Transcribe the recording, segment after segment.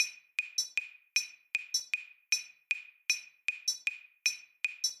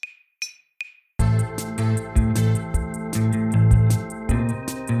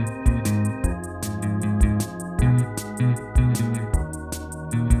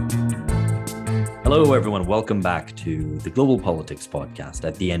Hello, everyone. Welcome back to the Global Politics Podcast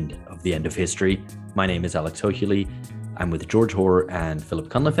at the end of history. My name is Alex Hochuli. I'm with George Hoare and Philip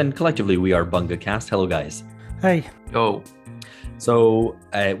Cunliffe, and collectively we are BungaCast. Hello, guys. Hey. Yo. So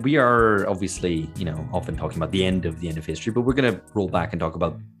we are obviously, often talking about the end of history, but we're going to roll back and talk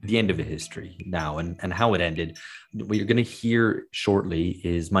about the end of history now and how it ended. What you're going to hear shortly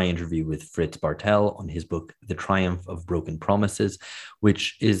is my interview with Fritz Bartel on his book, The Triumph of Broken Promises,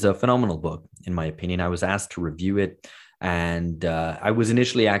 which is a phenomenal book, in my opinion. I was asked to review it, and I was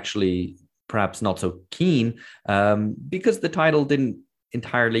initially actually perhaps not so keen because the title didn't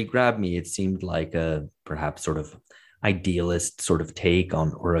entirely grab me. It seemed like a perhaps sort of idealist sort of take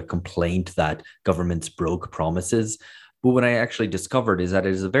on, or a complaint that governments broke promises. But what I actually discovered is that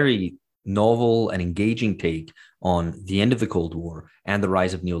it is a very novel and engaging take on the end of the Cold War and the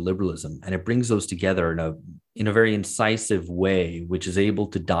rise of neoliberalism. And it brings those together in a very incisive way, which is able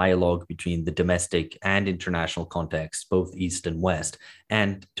to dialogue between the domestic and international context, both East and West,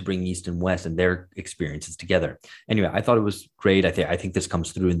 and to bring East and West and their experiences together. Anyway, I thought it was great. I think this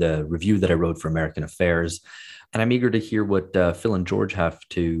comes through in the review that I wrote for American Affairs. And I'm eager to hear what Phil and George have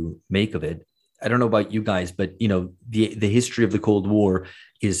to make of it. I don't know about you guys, but the history of the Cold War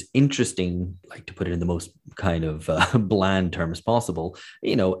is interesting, like to put it in the most kind of bland terms possible,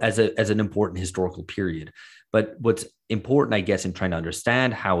 as an important historical period. But what's important, I guess, in trying to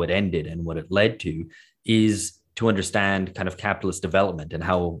understand how it ended and what it led to is to understand kind of capitalist development and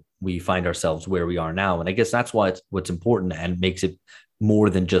how we find ourselves where we are now. And I guess that's what's important and makes it more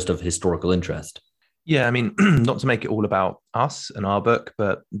than just of historical interest. Yeah, I mean, not to make it all about us and our book,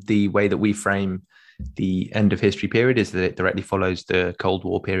 but the way that we frame the end of history period is that it directly follows the Cold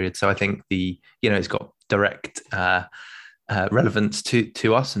War period. So I think it's got direct relevance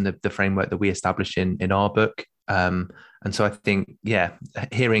to us and the framework that we established in our book. And so I think,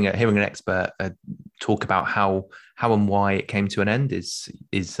 hearing an expert talk about how and why it came to an end is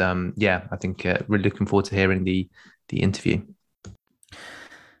I think really looking forward to hearing the interview.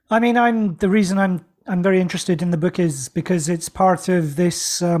 I mean, the reason I'm very interested in the book is because it's part of this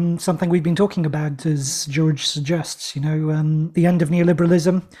something we've been talking about, as George suggests. The end of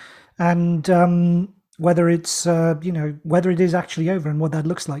neoliberalism, and whether it's whether it is actually over and what that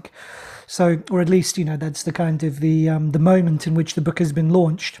looks like. So, or at least that's the kind of the moment in which the book has been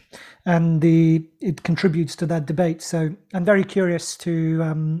launched, and it contributes to that debate. So I'm very curious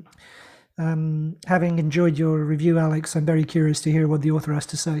to. Having enjoyed your review, Alex, I'm very curious to hear what the author has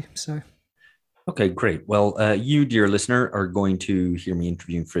to say. So, okay, great. Well, you, dear listener, are going to hear me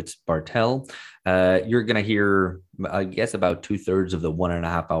interviewing Fritz Bartel. You're going to hear, I guess, about 2/3 of the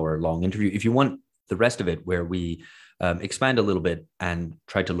 1.5 hour long interview. If you want the rest of it, where we expand a little bit and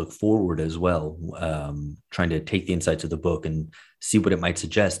try to look forward as well, trying to take the insights of the book and see what it might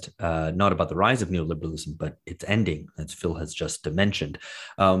suggest, not about the rise of neoliberalism, but its ending, as Phil has just mentioned.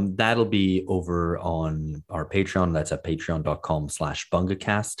 That'll be over on our Patreon. That's at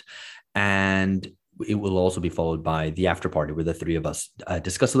patreon.com/BungaCast. And it will also be followed by the after party, where the three of us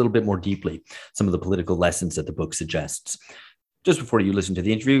discuss a little bit more deeply some of the political lessons that the book suggests. Just before you listen to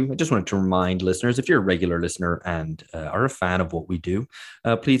the interview, I just wanted to remind listeners, if you're a regular listener and are a fan of what we do,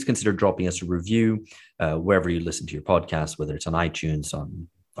 please consider dropping us a review wherever you listen to your podcast, whether it's on iTunes, on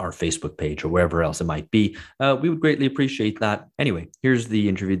our Facebook page, or wherever else it might be. We would greatly appreciate that. Anyway, here's the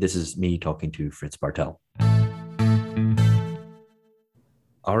interview. This is me talking to Fritz Bartel.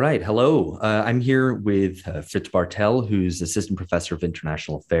 All right. Hello. I'm here with Fritz Bartel, who's Assistant Professor of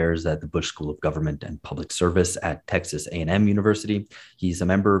International Affairs at the Bush School of Government and Public Service at Texas A&M University. He's a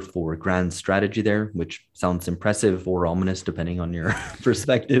member for Grand Strategy there, which sounds impressive or ominous, depending on your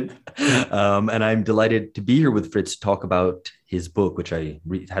perspective. And I'm delighted to be here with Fritz to talk about his book, which I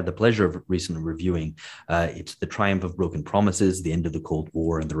had the pleasure of recently reviewing. It's The Triumph of Broken Promises, The End of the Cold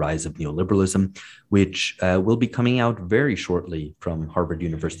War and the Rise of Neoliberalism, which will be coming out very shortly from Harvard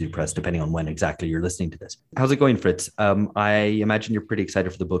University Press, depending on when exactly you're listening to this. How's it going, Fritz? I imagine you're pretty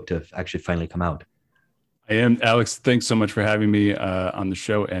excited for the book to actually finally come out. I am, Alex. Thanks so much for having me on the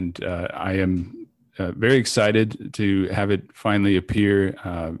show. And I am very excited to have it finally appear,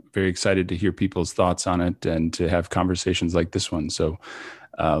 very excited to hear people's thoughts on it and to have conversations like this one. So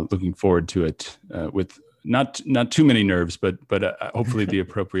looking forward to it with not too many nerves, but hopefully the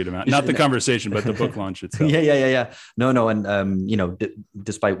appropriate amount. Not the conversation, but the book launch itself. Yeah. No. And,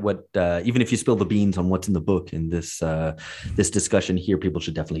 despite what, even if you spill the beans on what's in the book in this discussion here, people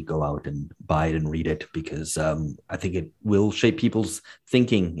should definitely go out and buy it and read it, because I think it will shape people's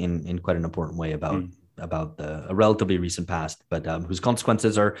thinking in quite an important way about about a relatively recent past, but whose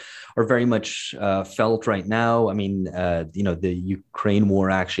consequences are very much felt right now. I mean, the Ukraine war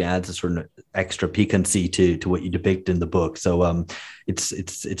actually adds a sort of extra piquancy to what you depict in the book. So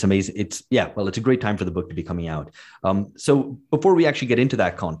it's amazing. It's a great time for the book to be coming out. So before we actually get into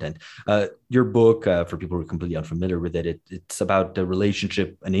that content, your book, for people who are completely unfamiliar with it, it's about a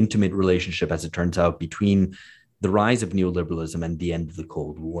relationship, an intimate relationship, as it turns out, between the rise of neoliberalism and the end of the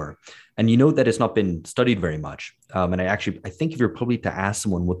Cold War. And you know that it's not been studied very much. And I think if you're probably to ask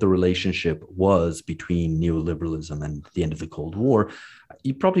someone what the relationship was between neoliberalism and the end of the Cold War,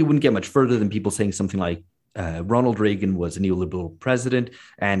 you probably wouldn't get much further than people saying something like, Ronald Reagan was a neoliberal president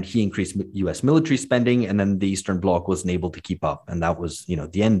and he increased US military spending, and then the Eastern Bloc wasn't able to keep up. And that was,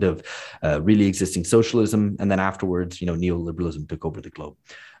 the end of really existing socialism. And then afterwards, neoliberalism took over the globe.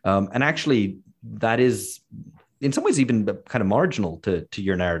 And actually, that is in some ways even kind of marginal to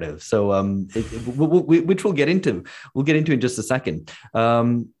your narrative. So which we'll get into. We'll get into in just a second.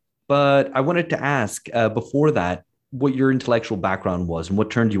 But I wanted to ask before that, what your intellectual background was and what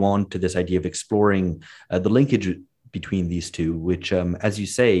turned you on to this idea of exploring the linkage between these two, which, as you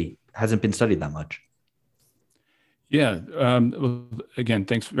say, hasn't been studied that much. Yeah. Well, again,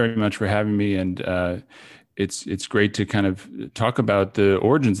 thanks very much for having me. And it's great to kind of talk about the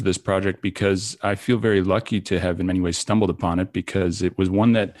origins of this project, because I feel very lucky to have in many ways stumbled upon it, because it was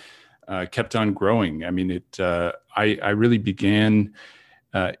one that kept on growing. I mean, I really began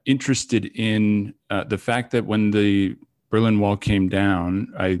interested in the fact that when the Berlin Wall came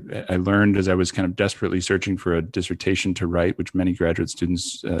down, I learned, as I was kind of desperately searching for a dissertation to write, which many graduate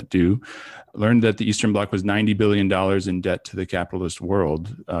students do, learned that the Eastern Bloc was $90 billion in debt to the capitalist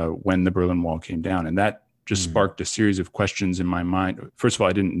world when the Berlin Wall came down. And that just sparked a series of questions in my mind. First of all,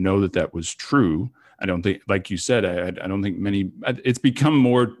 I didn't know that was true. I don't think, like you said, I don't think it's become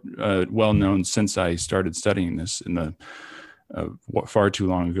more well known since I started studying this in the far too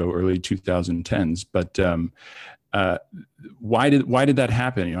long ago, early 2010s. But why did that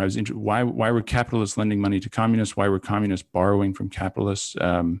happen? I was interested. Why were capitalists lending money to communists? Why were communists borrowing from capitalists?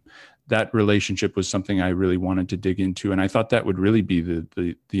 That relationship was something I really wanted to dig into, and I thought that would really be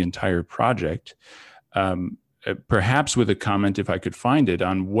the entire project. Perhaps with a comment, if I could find it,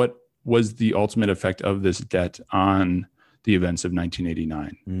 on what was the ultimate effect of this debt on the events of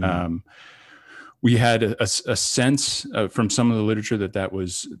 1989. We had a sense from some of the literature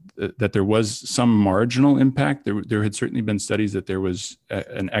that there was some marginal impact. There had certainly been studies that there was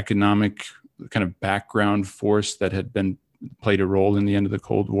an economic kind of background force that had played a role in the end of the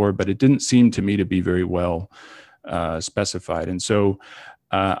Cold War, but it didn't seem to me to be very well specified. And so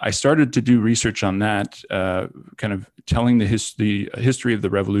I started to do research on that, kind of telling the history of the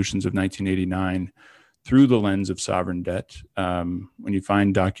revolutions of 1989 through the lens of sovereign debt. When you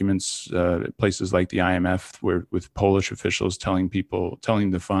find documents at places like the IMF, with Polish officials telling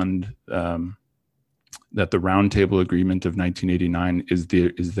the fund that the Roundtable Agreement of 1989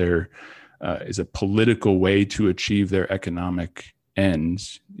 is a political way to achieve their economic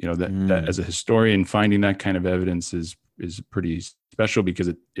ends. That as a historian, finding that kind of evidence is pretty special, because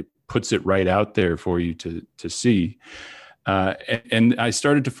it puts it right out there for you to see. And I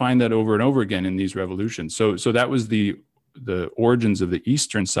started to find that over and over again in these revolutions. So that was the origins of the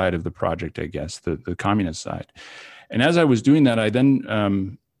Eastern side of the project, I guess, the communist side. And as I was doing that, I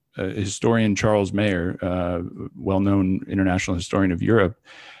then, historian Charles Mayer, well-known international historian of Europe,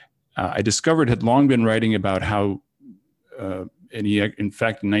 I discovered had long been writing about how, and he, in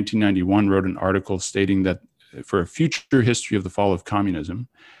fact, in 1991 wrote an article stating that for a future history of the fall of communism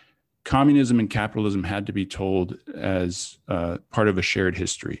and capitalism had to be told as part of a shared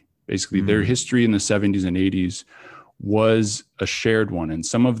history. Basically, their history in the 70s and 80s was a shared one. And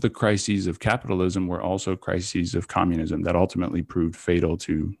some of the crises of capitalism were also crises of communism that ultimately proved fatal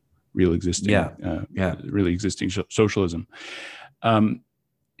to really existing socialism.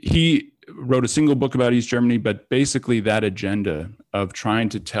 He wrote a single book about East Germany, but basically that agenda of trying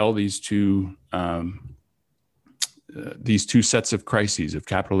to tell these two sets of crises of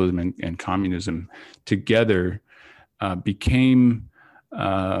capitalism and communism together became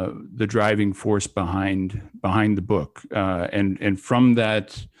the driving force behind the book. And from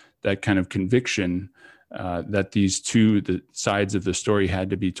that kind of conviction that the sides of the story had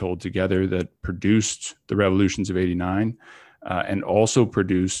to be told together, that produced the revolutions of '89, and also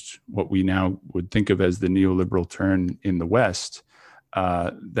produced what we now would think of as the neoliberal turn in the West.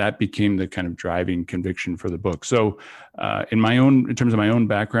 That became the kind of driving conviction for the book. So in terms of my own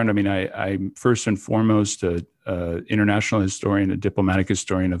background, I mean, I'm first and foremost an international historian, a diplomatic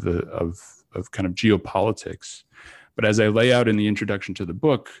historian of kind of geopolitics. But as I lay out in the introduction to the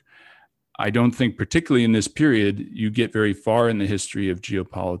book, I don't think, particularly in this period, you get very far in the history of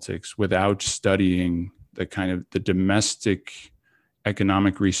geopolitics without studying the kind of the domestic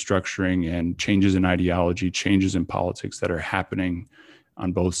economic restructuring and changes in ideology, changes in politics that are happening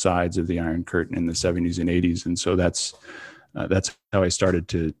on both sides of the Iron Curtain in the 70s and 80s. And so that's how I started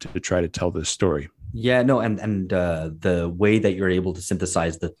to try to tell this story. Yeah, no, and the way that you're able to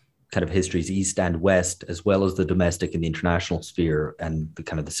synthesize the kind of histories east and west, as well as the domestic and the international sphere, and the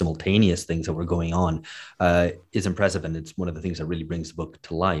kind of the simultaneous things that were going on, is impressive, and it's one of the things that really brings the book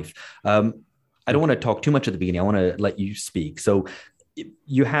to life. I don't want to talk too much at the beginning. I want to let you speak. So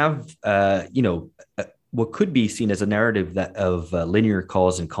you have, what could be seen as a narrative that of linear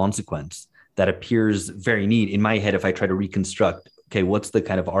cause and consequence that appears very neat in my head if I try to reconstruct. Okay, what's the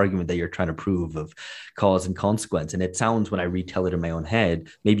kind of argument that you're trying to prove of cause and consequence? And it sounds, when I retell it in my own head,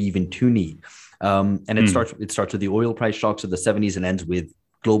 maybe even too neat. And it starts with the oil price shocks of the 70s and ends with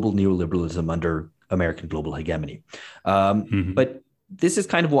global neoliberalism under American global hegemony. But this is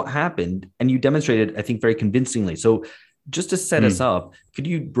kind of what happened, and you demonstrated, I think, very convincingly. So just to set us up, could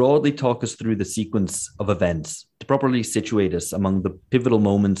you broadly talk us through the sequence of events to properly situate us among the pivotal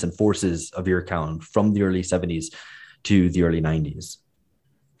moments and forces of your account from the early 70s to the early 90s?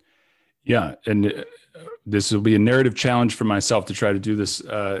 Yeah, and this will be a narrative challenge for myself to try to do this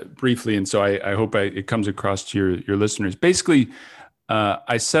briefly, and so I hope it comes across to your listeners. Basically,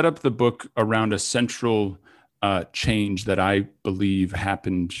 I set up the book around a central change that I believe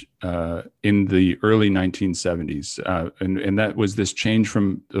happened in the early 1970s, and that was this change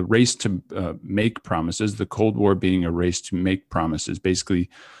from the race to make promises, the Cold War being a race to make promises.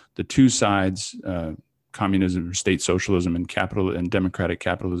 Basically, the two sides, communism, state socialism, and capital and democratic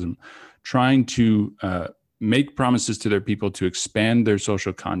capitalism, trying to make promises to their people to expand their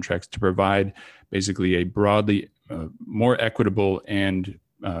social contracts, to provide basically a broadly more equitable and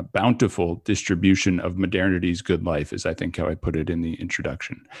bountiful distribution of modernity's good life, is I think how I put it in the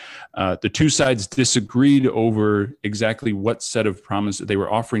introduction. The two sides disagreed over exactly what set of promises. They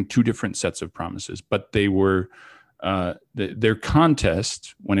were offering two different sets of promises, but they were their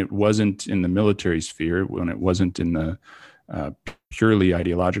contest, when it wasn't in the military sphere, when it wasn't in the purely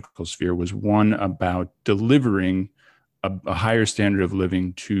ideological sphere, was one about delivering a higher standard of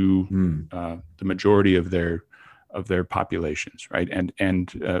living to the majority of their populations, right? And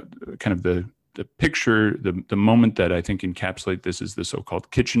kind of the picture, the moment that I think encapsulate this is the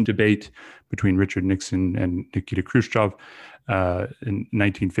so-called kitchen debate between Richard Nixon and Nikita Khrushchev in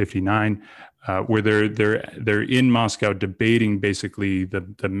 1959, where they're in Moscow debating basically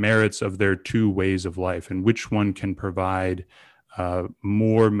the merits of their two ways of life and which one can provide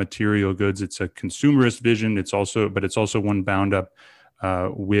more material goods. It's a consumerist vision. It's also one bound up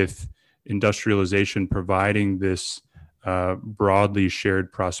with industrialization, providing this broadly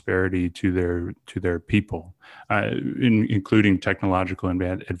shared prosperity to their people, including technological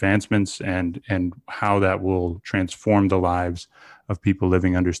advancements and how that will transform the lives of people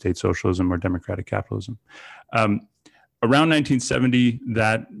living under state socialism or democratic capitalism. Around 1970,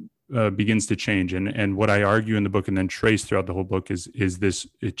 that begins to change, and what I argue in the book and then trace throughout the whole book is this: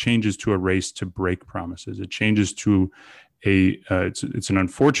 it changes to a race to break promises. It changes to it's an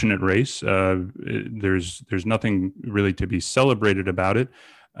unfortunate race. There's nothing really to be celebrated about it.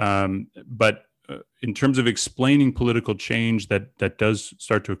 But in terms of explaining political change that does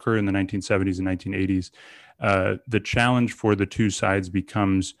start to occur in the 1970s and 1980s, the challenge for the two sides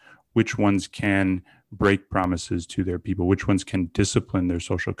becomes which ones can break promises to their people, which ones can discipline their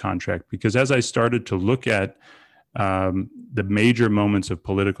social contract. Because as I started to look at the major moments of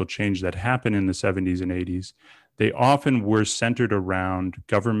political change that happened in the 70s and 80s, they often were centered around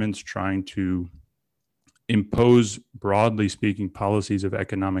governments trying to impose, broadly speaking, policies of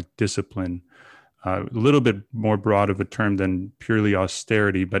economic discipline, a little bit more broad of a term than purely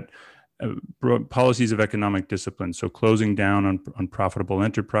austerity, but policies of economic discipline. So closing down on unprofitable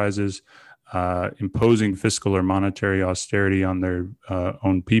enterprises, imposing fiscal or monetary austerity on their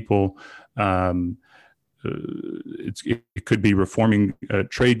own people. It could be reforming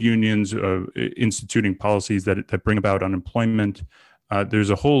trade unions, instituting policies that bring about unemployment. There's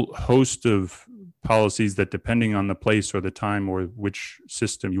a whole host of policies that, depending on the place or the time or which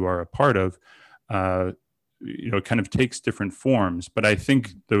system you are a part of, kind of takes different forms. But I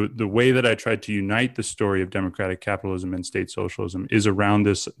think the way that I tried to unite the story of democratic capitalism and state socialism is around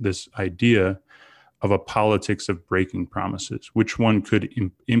this idea of a politics of breaking promises. Which one could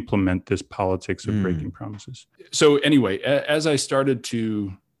implement this politics of breaking promises? So anyway, as I started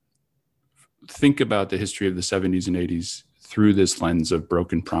to think about the history of the 70s and 80s through this lens of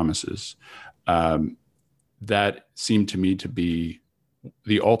broken promises, that seemed to me to be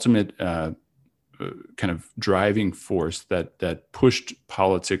the ultimate kind of driving force that pushed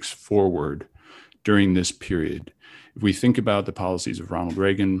politics forward during this period. If we think about the policies of Ronald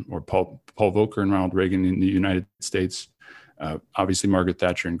Reagan or Paul Volcker and Ronald Reagan in the United States, obviously Margaret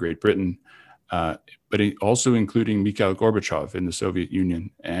Thatcher in Great Britain, but also including Mikhail Gorbachev in the Soviet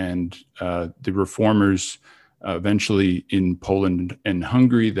Union, and the reformers eventually in Poland and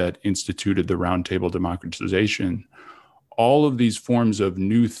Hungary that instituted the Round Table democratization. All of these forms of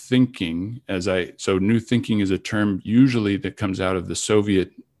new thinking, so new thinking is a term usually that comes out of the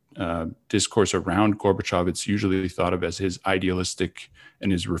Soviet discourse around Gorbachev. It's usually thought of as his idealistic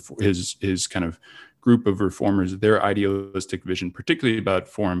and his kind of group of reformers, their idealistic vision, particularly about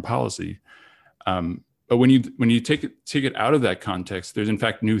foreign policy. But when you take it out of that context, there's in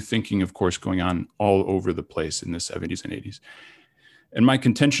fact new thinking, of course, going on all over the place in the 70s and 80s. And my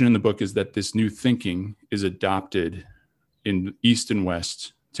contention in the book is that this new thinking is adopted in East and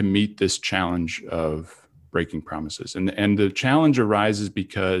West to meet this challenge of breaking promises. And the challenge arises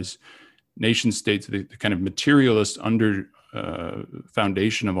because nation states, the kind of materialist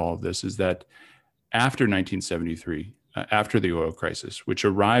foundation of all of this is that after 1973, after the oil crisis, which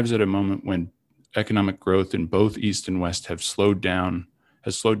arrives at a moment when economic growth in both East and West has slowed down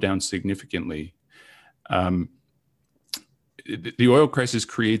significantly. The oil crisis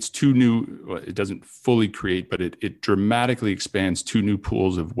creates it doesn't fully create, but it dramatically expands two new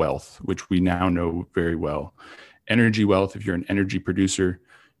pools of wealth, which we now know very well. Energy wealth, if you're an energy producer,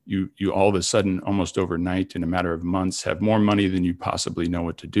 you all of a sudden, almost overnight, in a matter of months, have more money than you possibly know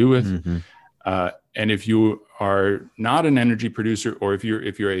what to do with. Mm-hmm. And if you are not an energy producer, or if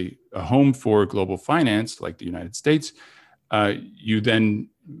you're a home for global finance, like the United States, you then,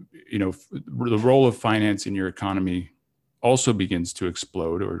 the role of finance in your economy also begins to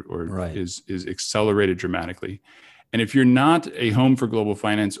explode or right. is accelerated dramatically. And if you're not a home for global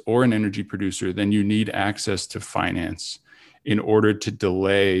finance or an energy producer, then you need access to finance in order to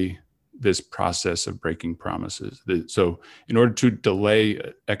delay this process of breaking promises. So in order to delay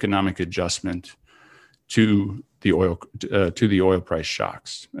economic adjustment to the oil price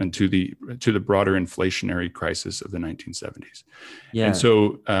shocks and to the broader inflationary crisis of the 1970s. Yeah. And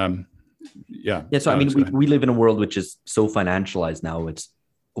so, So I mean, we live in a world which is so financialized now. It's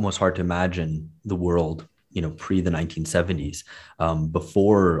almost hard to imagine the world, pre the 1970s,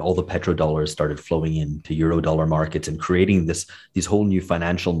 before all the petrodollars started flowing into Eurodollar markets and creating these whole new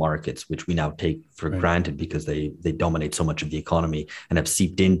financial markets, which we now take for granted because they dominate so much of the economy and have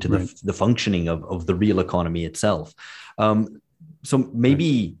seeped into the functioning of the real economy itself. So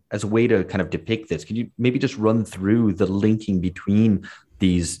maybe as a way to kind of depict this, could you maybe just run through the linking between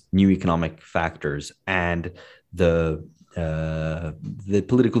these new economic factors and the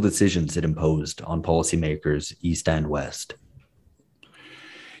political decisions it imposed on policymakers, East and West?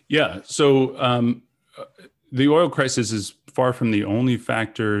 Yeah. So the oil crisis is far from the only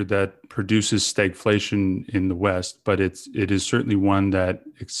factor that produces stagflation in the West, but it is certainly one that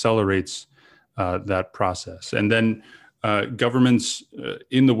accelerates that process. And then governments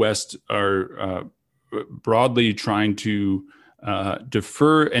in the West are broadly trying to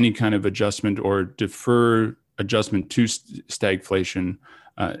defer any kind of adjustment or defer adjustment to stagflation,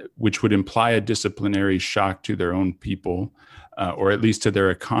 which would imply a disciplinary shock to their own people, or at least to their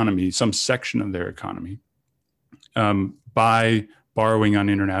economy, some section of their economy, by borrowing on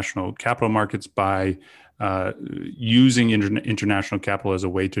international capital markets, by using international capital as a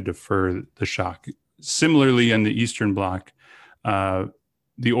way to defer the shock. Similarly, in the Eastern Bloc,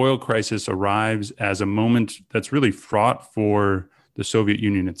 the oil crisis arrives as a moment that's really fraught for the Soviet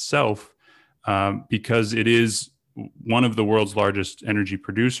Union itself, because it is one of the world's largest energy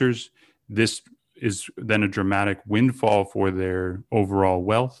producers. This is then a dramatic windfall for their overall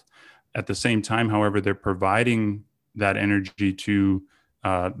wealth. At the same time, however, they're providing that energy to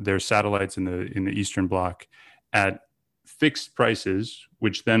their satellites in the Eastern Bloc at fixed prices,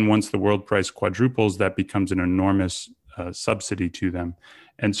 which then once the world price quadruples, that becomes an enormous subsidy to them.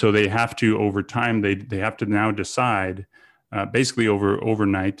 And so they have to, over time, they have to now decide, basically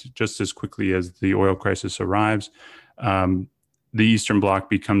overnight, just as quickly as the oil crisis arrives, the Eastern Bloc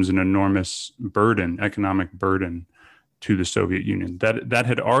becomes an enormous burden, economic burden to the Soviet Union. That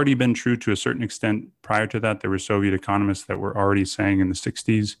had already been true to a certain extent prior to that. There were Soviet economists that were already saying in the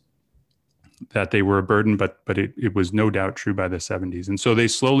 60s that they were a burden, but it was no doubt true by the 70s. And so they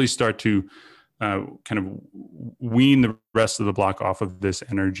slowly start to kind of wean the rest of the bloc off of this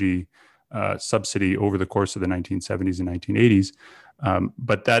energy subsidy over the course of the 1970s and 1980s.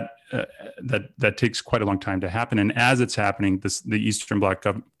 But that takes quite a long time to happen. And as it's happening, the Eastern Bloc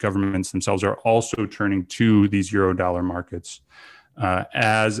governments themselves are also turning to these Eurodollar markets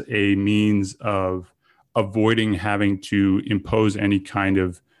as a means of avoiding having to impose any kind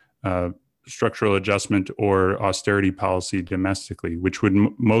of structural adjustment or austerity policy domestically, which would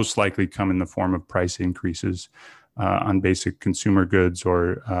most likely come in the form of price increases on basic consumer goods,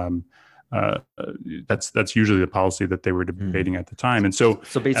 or that's usually the policy that they were debating at the time. And so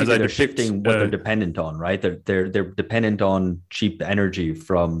basically they're shifting what they're dependent on, right? They're dependent on cheap energy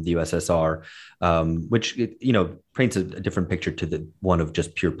from the USSR, which, you know, paints a different picture to the one of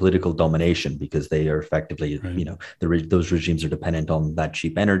just pure political domination, because they are effectively, right, you know, those regimes are dependent on that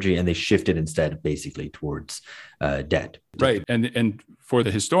cheap energy, and they shifted instead basically towards debt. Right. And for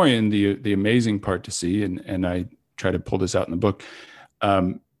the historian, the amazing part to see, and I try to pull this out in the book,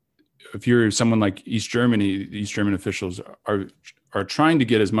 if you're someone like East Germany, the East German officials are trying to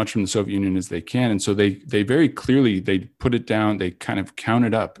get as much from the Soviet Union as they can. And so they very clearly, they put it down, they kind of count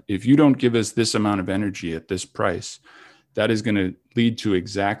it up. If you don't give us this amount of energy at this price, that is going to lead to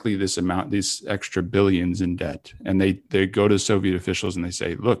exactly this amount, these extra billions in debt. And they go to Soviet officials and they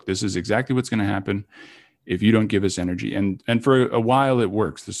say, look, this is exactly what's going to happen if you don't give us energy. And for a while it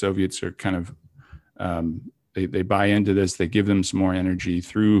works. The Soviets are kind of, they buy into this, they give them some more energy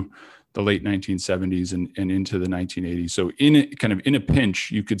through the late 1970s and into the 1980s. So in a pinch,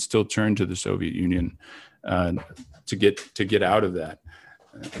 you could still turn to the Soviet Union to get out of that.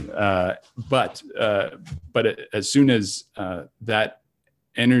 But as soon as that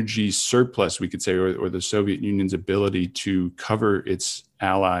energy surplus, we could say, or the Soviet Union's ability to cover its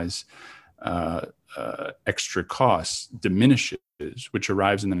allies' extra costs diminishes, which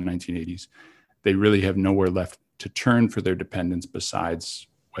arrives in the 1980s, they really have nowhere left to turn for their dependence besides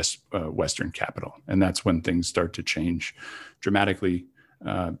Western capital. And that's when things start to change dramatically,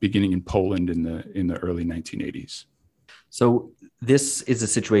 beginning in Poland in the early 1980s. So this is a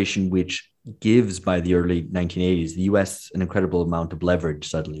situation which gives, by the early 1980s, the US an incredible amount of leverage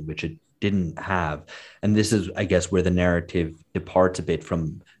suddenly, which it didn't have. And this is, I guess, where the narrative departs a bit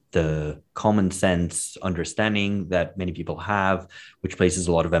from the common sense understanding that many people have, which places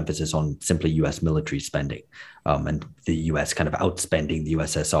a lot of emphasis on simply US military spending, and the US kind of outspending the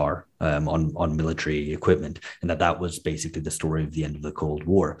USSR on military equipment, and that was basically the story of the end of the Cold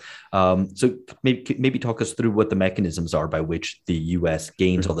War. So maybe talk us through what the mechanisms are by which the US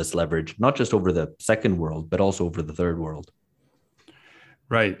gains all this leverage, not just over the Second World, but also over the Third World.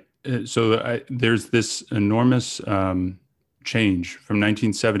 Right. So there's this enormous change from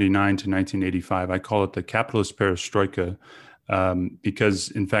 1979 to 1985. I call it the capitalist perestroika, because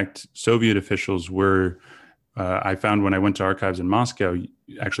in fact, Soviet officials were, I found when I went to archives in Moscow,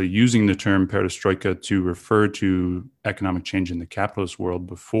 actually using the term perestroika to refer to economic change in the capitalist world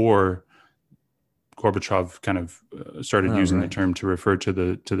before Gorbachev kind of started using the term to refer to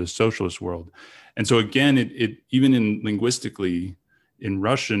the socialist world. And so again, it even in linguistically, in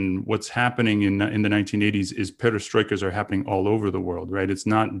Russian, what's happening in the 1980s is perestroikas are happening all over the world, right? It's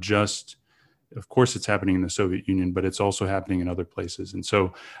not just, of course, it's happening in the Soviet Union, but it's also happening in other places. And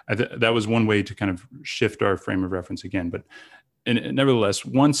so that was one way to kind of shift our frame of reference again. But nevertheless,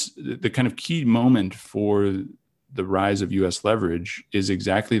 once the kind of key moment for the rise of US leverage is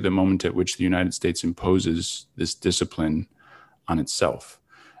exactly the moment at which the United States imposes this discipline on itself.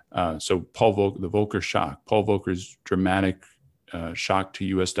 So the Volcker shock, Paul Volcker's dramatic shock to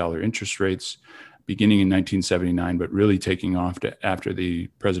US dollar interest rates beginning in 1979, but really taking off after the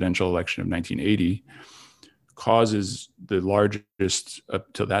presidential election of 1980, causes the largest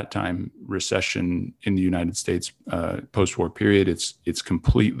up to that time recession in the United States post-war period. It's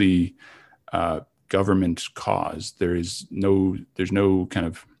completely government caused. There's no kind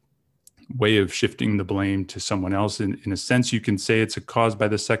of way of shifting the blame to someone else. In a sense, you can say it's a cause by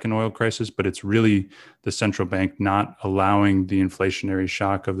the second oil crisis, but it's really the central bank not allowing the inflationary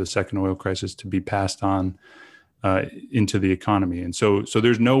shock of the second oil crisis to be passed on into the economy. And so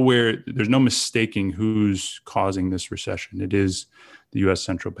there's no mistaking who's causing this recession. It is the US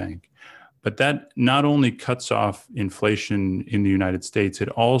central bank. But that not only cuts off inflation in the United States, it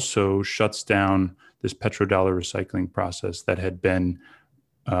also shuts down this petrodollar recycling process that had been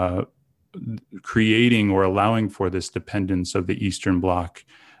creating or allowing for this dependence of the Eastern Bloc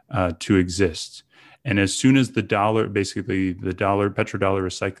to exist. And as soon as the petrodollar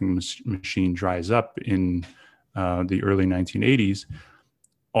recycling machine dries up in the early 1980s,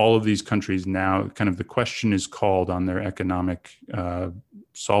 all of these countries now, kind of the question is called on their economic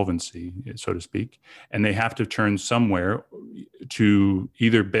solvency, so to speak, and they have to turn somewhere to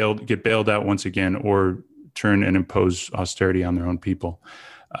either get bailed out once again or turn and impose austerity on their own people.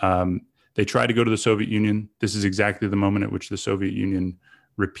 They try to go to the Soviet Union. This is exactly the moment at which the Soviet Union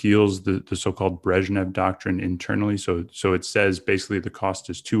repeals the so-called Brezhnev doctrine internally. So it says basically the cost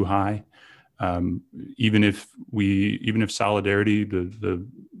is too high. Even if Solidarity, the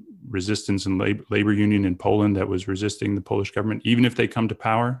resistance and labor union in Poland that was resisting the Polish government, even if they come to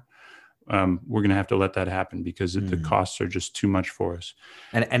power, we're going to have to let that happen because the costs are just too much for us.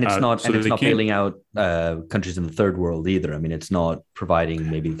 And it's not bailing out countries in the third world either. I mean, it's not providing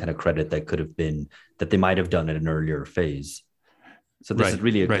maybe kind of credit that they might have done at an earlier phase. So this is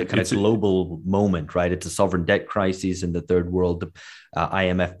really a kind of global moment, right? It's a sovereign debt crisis in the third world,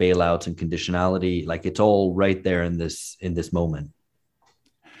 IMF bailouts and conditionality. Like it's all right there in this moment.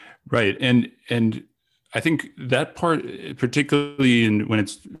 Right. And I think that part, particularly when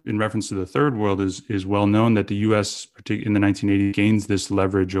it's in reference to the third world, is well known that the U.S. in the 1980s gains this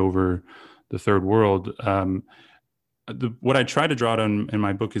leverage over the third world. What I try to draw on in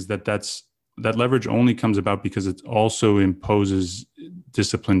my book is that leverage only comes about because it also imposes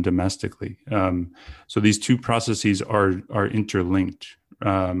discipline domestically. So these two processes are interlinked.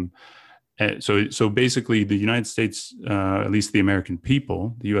 So basically, the United States, at least the American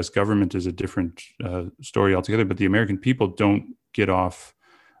people, the U.S. government is a different story altogether. But the American people don't get off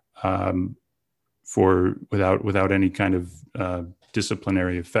without any kind of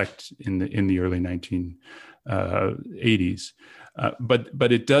disciplinary effect in the early 1980s.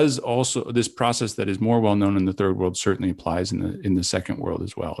 But it does also, this process that is more well known in the third world certainly applies in the second world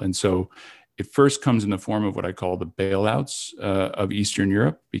as well. And so it first comes in the form of what I call the bailouts of Eastern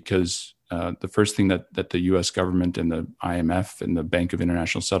Europe, because the first thing that the U.S. government and the IMF and the Bank of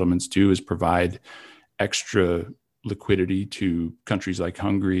International Settlements do is provide extra liquidity to countries like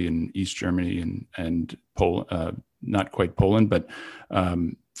Hungary and East Germany and Poland, not quite Poland, but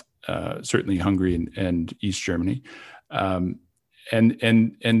certainly Hungary and East Germany. And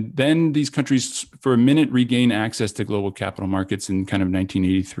then these countries for a minute regain access to global capital markets in kind of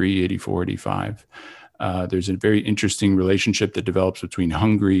 1983, 84, 85. There's a very interesting relationship that develops between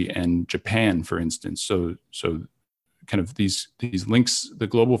Hungary and Japan, for instance. So kind of these links, the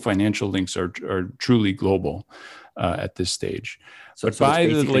global financial links are truly global at this stage. So by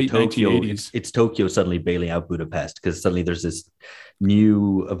it's the late Tokyo, 1980s, it's Tokyo suddenly bailing out Budapest because suddenly there's this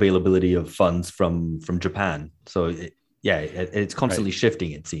new availability of funds from Japan. So it's constantly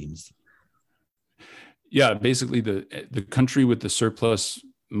shifting, it seems. Yeah, basically the country with the surplus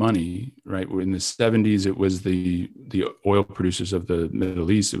money, right? In the 70s, it was the oil producers of the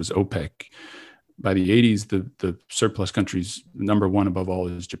Middle East. It was OPEC. By the 80s, the surplus countries, number one above all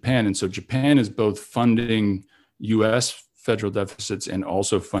is Japan. And so Japan is both funding U.S. federal deficits and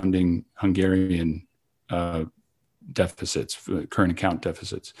also funding Hungarian deficits, current account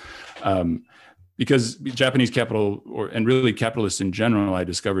deficits. Because Japanese capital, and really capitalists in general, I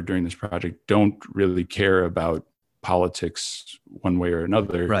discovered during this project, don't really care about politics one way or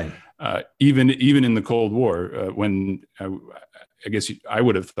another. Right. Even in the Cold War, when I guess I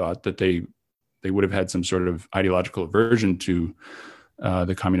would have thought that they would have had some sort of ideological aversion to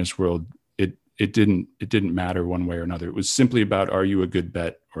the communist world. It didn't matter one way or another. It was simply about, are you a good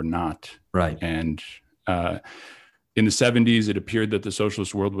bet or not? Right. And in the 70s, it appeared that the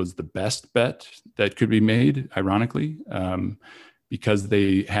socialist world was the best bet that could be made, ironically, because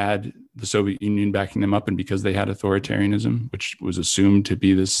they had the Soviet Union backing them up and because they had authoritarianism, which was assumed to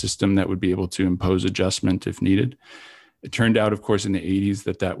be the system that would be able to impose adjustment if needed. It turned out, of course, in the 80s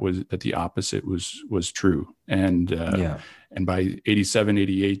that the opposite was true. And by 87,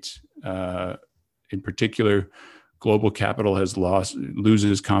 88, in particular, global capital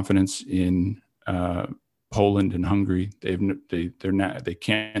loses confidence in Poland and Hungary. They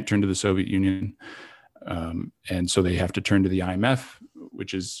can't turn to the Soviet Union, and so they have to turn to the IMF,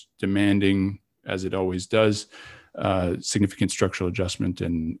 which is demanding, as it always does, significant structural adjustment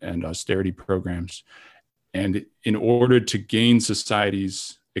and austerity programs. And in order to gain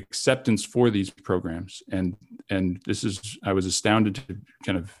society's acceptance for these programs, and I was astounded to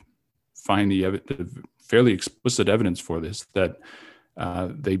kind of find the fairly explicit evidence for this, that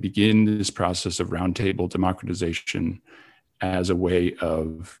they begin this process of roundtable democratization as a way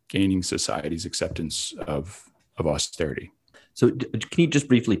of gaining society's acceptance of austerity. So can you just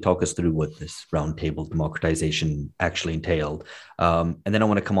briefly talk us through what this roundtable democratization actually entailed? And then I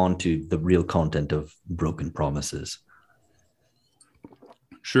want to come on to the real content of Broken Promises.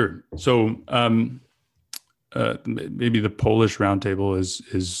 Sure. So maybe the Polish roundtable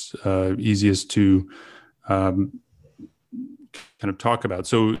is easiest to kind of talk about.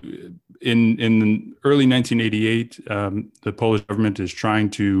 So in early 1988, the Polish government is trying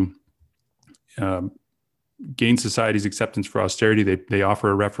to gain society's acceptance for austerity. They offer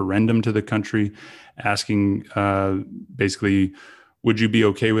a referendum to the country asking basically would you be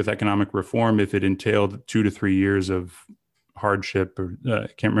okay with economic reform if it entailed 2 to 3 years of hardship, or I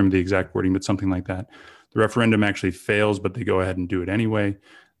can't remember the exact wording, but something like that. The referendum actually fails, but they go ahead and do it anyway.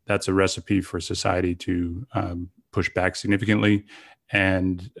 That's a recipe for society to push back significantly.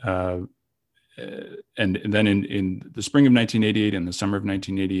 And then in the spring of 1988 and the summer of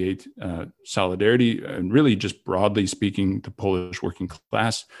 1988, Solidarity, and really just broadly speaking, the Polish working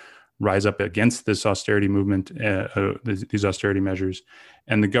class rise up against this austerity movement, these austerity measures.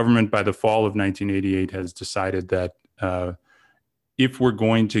 And the government, by the fall of 1988, has decided that if we're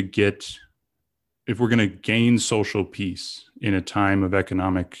going to gain social peace in a time of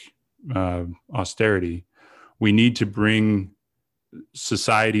economic austerity, we need to bring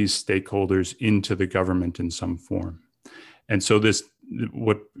society's stakeholders into the government in some form. And so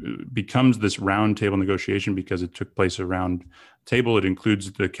what becomes this roundtable negotiation, because it took place around table, it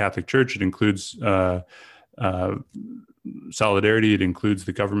includes the Catholic Church, it includes Solidarity, it includes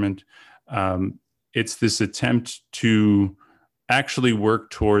the government. It's this attempt to actually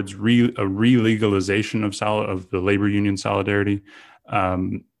work towards a re-legalization of the labor union Solidarity,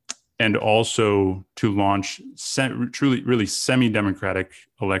 and also to launch really semi-democratic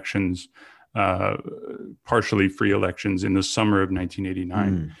elections, partially free elections in the summer of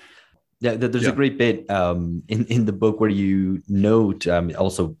 1989. Yeah, there's a great bit in the book where you note,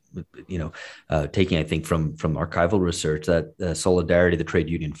 also, taking, I think, from archival research, that Solidarity, the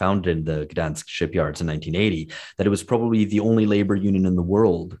trade union founded in the Gdansk shipyards in 1980, that it was probably the only labor union in the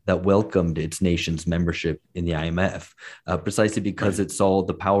world that welcomed its nation's membership in the IMF, precisely because it saw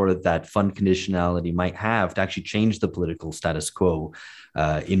the power that fund conditionality might have to actually change the political status quo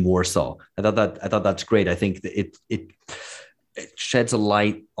in Warsaw. I thought that's great. I think that it sheds a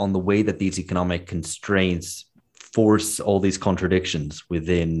light on the way that these economic constraints force all these contradictions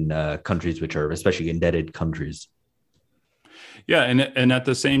within countries which are especially indebted countries. Yeah, and at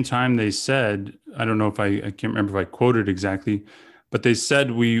the same time, they said, I don't know if I can't remember if I quoted exactly, but they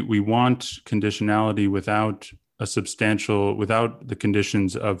said we want conditionality without the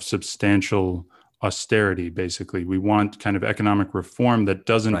conditions of substantial austerity. Basically, we want kind of economic reform that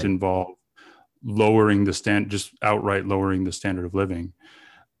doesn't involve just outright lowering the standard of living.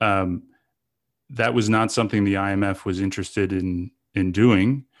 That was not something the IMF was interested in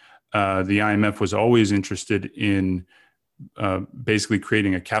doing. The IMF was always interested in basically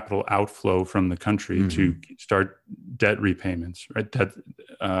creating a capital outflow from the country to start debt repayments, right?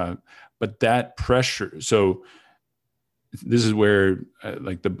 But that pressure. So this is where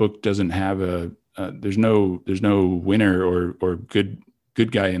like the book doesn't have there's no winner or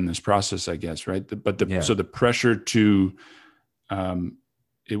good guy in this process, I guess, right? So the pressure to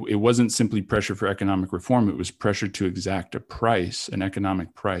it wasn't simply pressure for economic reform. It was pressure to exact an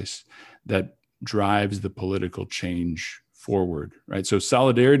economic price that drives the political change forward, right? So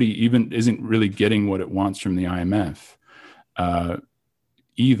Solidarity even isn't really getting what it wants from the IMF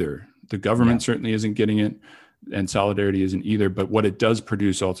either. The government certainly isn't getting it, and Solidarity isn't either. But what it does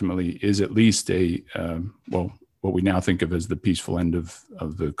produce ultimately is at least what we now think of as the peaceful end of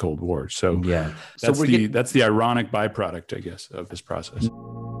the Cold War. So that's the ironic byproduct, I guess, of this process.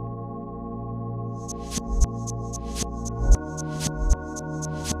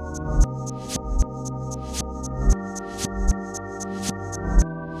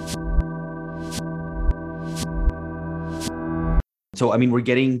 So, I mean, we're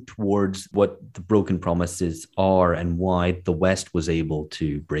getting towards what the broken promises are and why the West was able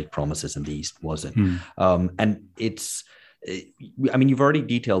to break promises and the East wasn't. And you've already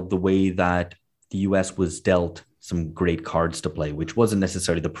detailed the way that the US was dealt some great cards to play, which wasn't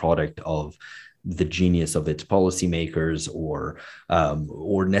necessarily the product of the genius of its policymakers or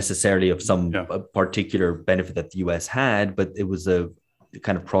necessarily of some particular benefit that the US had, but it was a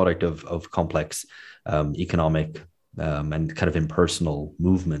kind of product of complex economic and kind of impersonal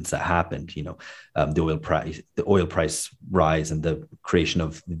movements that happened, the oil price rise and the creation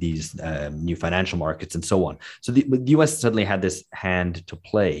of these new financial markets and so on. So the US suddenly had this hand to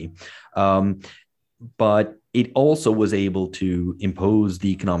play, but it also was able to impose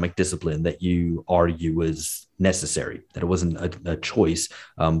the economic discipline that you argue was necessary, that it wasn't a choice,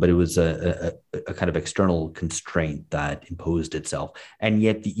 but it was a kind of external constraint that imposed itself. And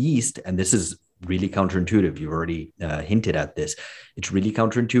yet the East, and this is really counterintuitive, you've already hinted at this, it's really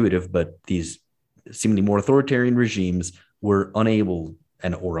counterintuitive, but these seemingly more authoritarian regimes were unable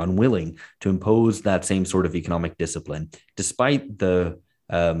or unwilling to impose that same sort of economic discipline, despite the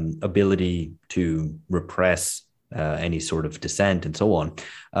ability to repress any sort of dissent and so on,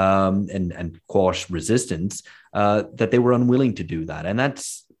 and quash resistance, that they were unwilling to do that. And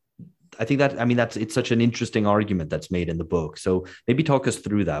that's, I think that, I mean, it's such an interesting argument that's made in the book. So maybe talk us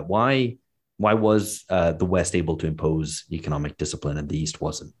through that. Why was the West able to impose economic discipline and the East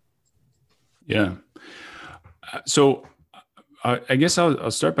wasn't? Yeah. So I guess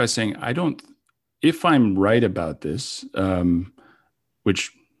I'll start by saying if I'm right about this,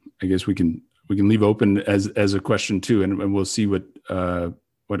 which I guess we can leave open as a question too, and we'll see what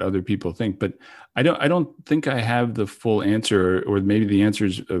other people think. But I don't think I have the full answer, or maybe the answer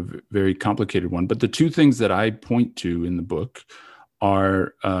is a very complicated one. But the two things that I point to in the book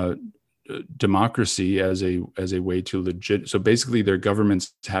are democracy as a way to so basically their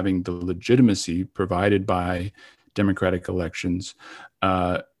governments having the legitimacy provided by democratic elections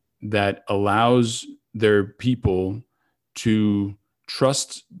that allows their people to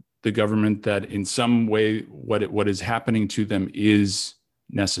trust the government that in some way what is happening to them is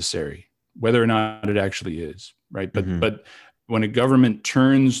necessary, whether or not it actually is, right? But when a government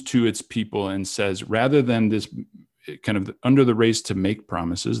turns to its people and says, rather than this kind of under the race to make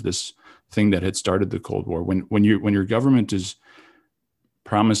promises, this thing that had started the Cold War, when your government is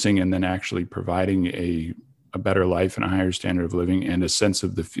promising and then actually providing a better life and a higher standard of living and a sense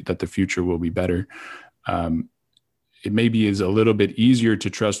of that the future will be better, it maybe is a little bit easier to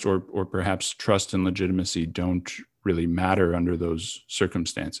trust, or perhaps trust and legitimacy don't really matter under those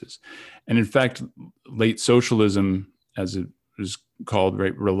circumstances. And in fact, late socialism, as it was called,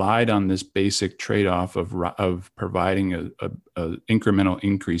 right, relied on this basic trade-off of providing a incremental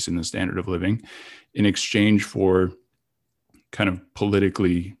increase in the standard of living in exchange for kind of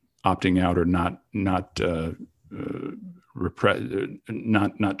politically opting out or not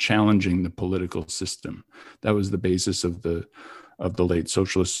challenging the political system. That was the basis of the late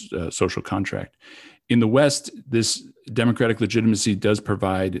socialist social contract. In the West, this democratic legitimacy does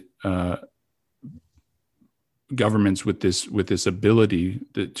provide governments with this ability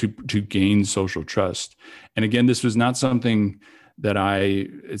to gain social trust. And again, this was not something that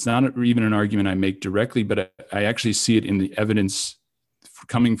it's not even an argument I make directly, but I actually see it in the evidence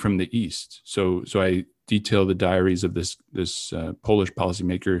coming from the East. So I detail the diaries of this Polish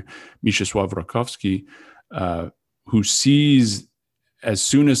policymaker, Mieczysław Rakowski, who sees, as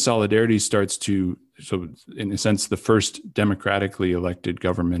soon as Solidarity starts to, so in a sense, the first democratically elected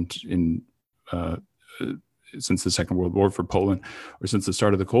government since the Second World War for Poland, or since the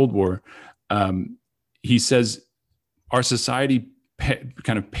start of the Cold War, he says our society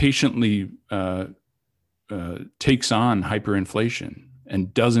kind of patiently takes on hyperinflation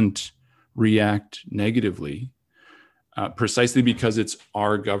and doesn't react negatively, precisely because it's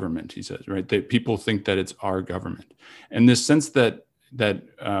our government, he says, right? That people think that it's our government. And this sense that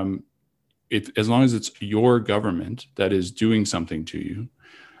as long as it's your government that is doing something to you,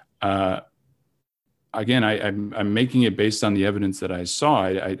 again, I'm making it based on the evidence that I saw.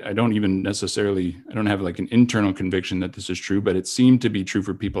 I don't even necessarily, I don't have like an internal conviction that this is true, but it seemed to be true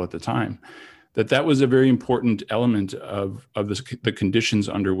for people at the time. That was a very important element of the conditions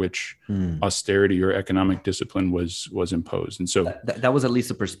under which austerity or economic discipline was imposed. And so that was at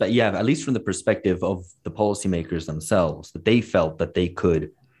least a perspective, at least from the perspective of the policymakers themselves, that they felt that they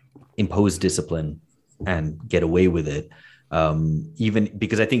could impose discipline and get away with it. Even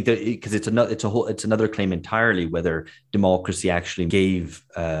because I think that it's another claim entirely whether democracy actually gave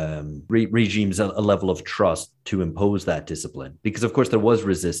regimes a level of trust to impose that discipline, because of course there was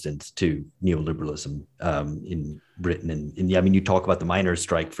resistance to neoliberalism in Britain, and you talk about the miners'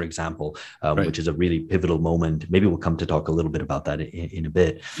 strike, for example, right, which is a really pivotal moment. Maybe we'll come to talk a little bit about that in a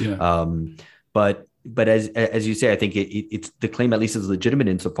bit. Yeah. But as you say, I think it's the claim at least is legitimate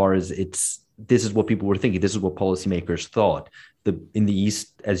insofar as this is what people were thinking. This is what policymakers thought. In the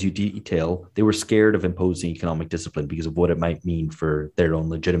East, as you detail, they were scared of imposing economic discipline because of what it might mean for their own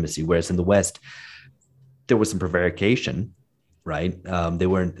legitimacy. Whereas in the West, there was some prevarication, right?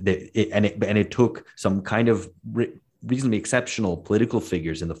 It took some kind of reasonably exceptional political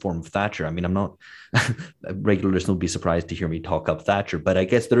figures in the form of Thatcher. I mean, I'm not regular listeners will be surprised to hear me talk up Thatcher, but I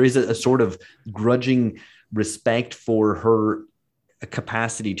guess there is a sort of grudging respect for her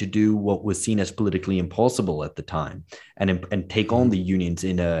capacity to do what was seen as politically impossible at the time, and take on the unions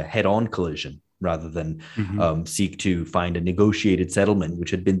in a head-on collision rather than seek to find a negotiated settlement, which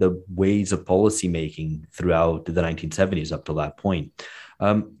had been the ways of policymaking throughout the 1970s up to that point.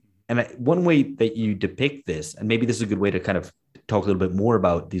 One way that you depict this, and maybe this is a good way to kind of talk a little bit more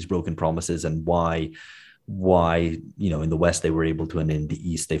about these broken promises and why in the West they were able to, and in the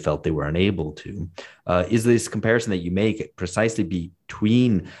East they felt they were unable to, is this comparison that you make precisely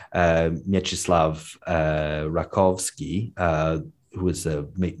between Mieczysław Rakowski, who was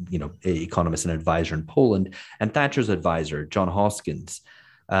an economist and advisor in Poland, and Thatcher's advisor, John Hoskins.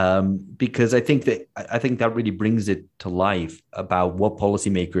 because I think that really brings it to life about what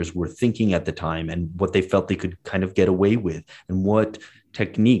policymakers were thinking at the time and what they felt they could kind of get away with, and what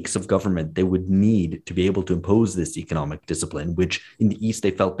techniques of government they would need to be able to impose this economic discipline, which in the East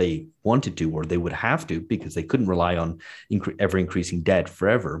they felt they wanted to, or they would have to, because they couldn't rely on ever increasing debt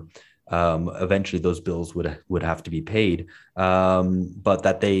forever. Eventually those bills would have to be paid, but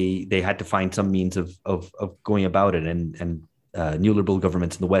that they had to find some means of going about it, and neoliberal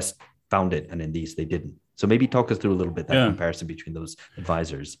governments in the West found it, and in the East they didn't. So maybe talk us through a little bit that comparison between those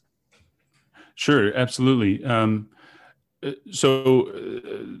advisors. Sure, absolutely. This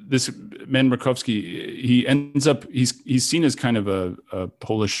man Rakowski, he ends up, he's seen as kind of a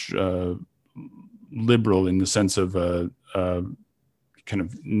Polish liberal, in the sense of kind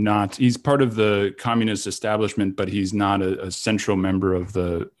of not, he's part of the communist establishment, but he's not a central member of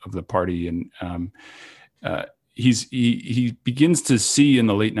the party. And he begins to see in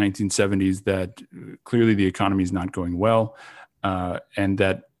the late 1970s that clearly the economy is not going well, and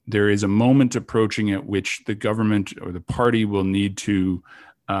that there is a moment approaching at which the government or the party will need to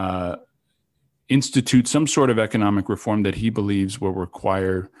institute some sort of economic reform that he believes will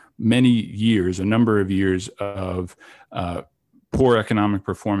require many years, a number of years of poor economic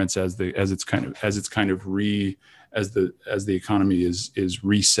performance as the economy is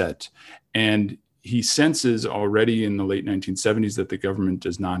reset. And he senses already in the late 1970s that the government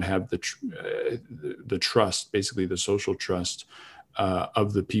does not have the trust, basically the social trust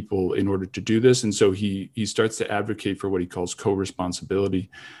of the people in order to do this. And so he starts to advocate for what he calls co-responsibility,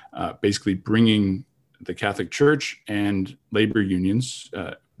 basically bringing the Catholic Church and labor unions,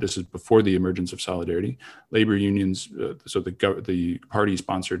 this is before the emergence of Solidarity, labor unions, so the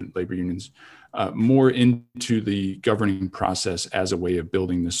party-sponsored labor unions, more into the governing process as a way of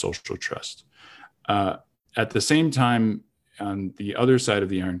building the social trust. At the same time, on the other side of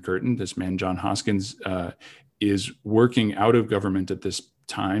the Iron Curtain, this man, John Hoskins, is working out of government at this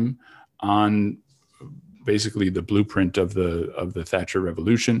time on basically the blueprint of the Thatcher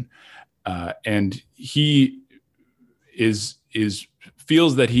Revolution, and he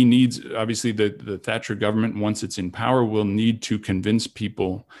feels that he needs, obviously the Thatcher government, once it's in power, will need to convince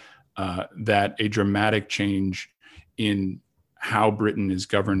people that a dramatic change in how Britain is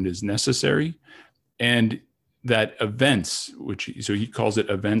governed is necessary, and that events, so he calls it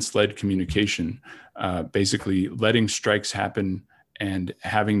events-led communication, basically letting strikes happen and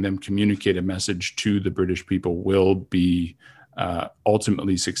having them communicate a message to the British people, will be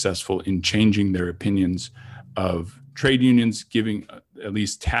ultimately successful in changing their opinions of trade unions, giving at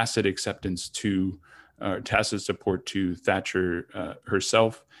least tacit acceptance to, tacit support to Thatcher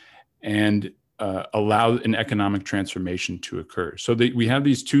herself, and allow an economic transformation to occur. So we have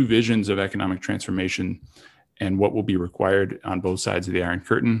these two visions of economic transformation and what will be required on both sides of the Iron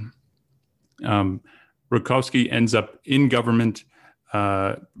Curtain. Rakowski ends up in government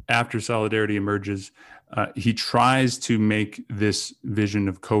after Solidarity emerges. He tries to make this vision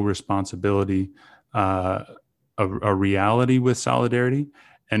of co-responsibility a reality with Solidarity.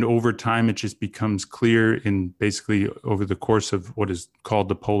 And over time, it just becomes clear in basically over the course of what is called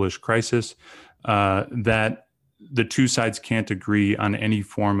the Polish crisis, that the two sides can't agree on any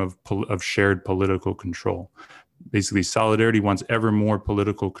form of shared political control. Basically, Solidarity wants ever more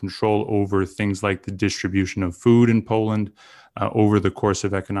political control over things like the distribution of food in Poland, over the course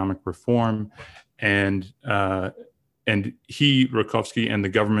of economic reform. And he, Rakowski, and the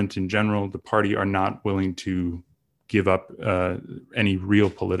government in general, the party, are not willing to give up any real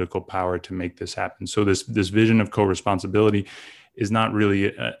political power to make this happen. So this vision of co-responsibility is not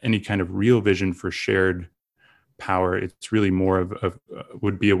really any kind of real vision for shared power. It's really more of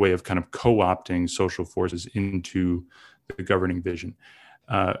would be a way of kind of co-opting social forces into the governing vision.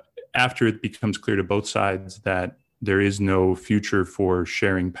 After it becomes clear to both sides that there is no future for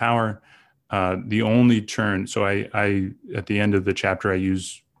sharing power, the only turn, so I at the end of the chapter, I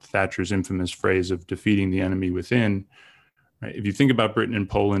use Thatcher's infamous phrase of defeating the enemy within. Right? If you think about Britain and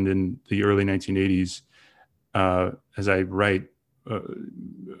Poland in the early 1980s, as I write,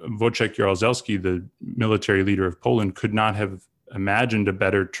 Wojciech Jaruzelski, the military leader of Poland, could not have imagined a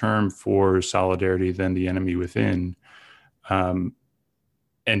better term for solidarity than the enemy within. And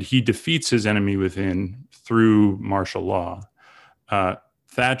he defeats his enemy within through martial law.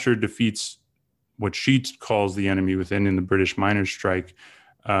 Thatcher defeats what she calls the enemy within in the British miners' strike,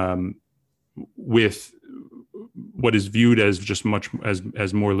 with what is viewed as just much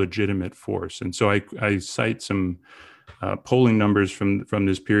as more legitimate force. And so I cite some polling numbers from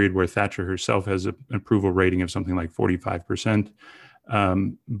this period where Thatcher herself has an approval rating of something like 45%.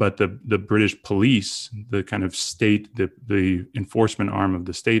 But the British police, the kind of state, the enforcement arm of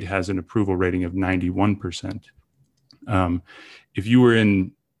the state, has an approval rating of 91%. If you were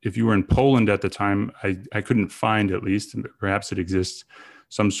in Poland at the time, I couldn't find, at least, perhaps it exists,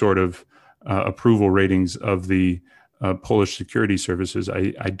 some sort of approval ratings of the Polish security services.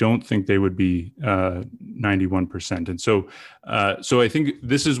 I don't think they would be 91%. And so I think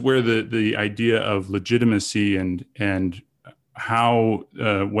this is where the idea of legitimacy and how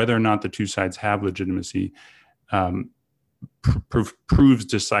whether or not the two sides have legitimacy proves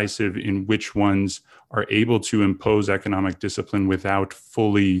decisive in which ones are able to impose economic discipline without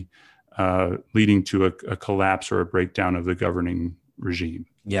fully leading to a collapse or a breakdown of the governing regime.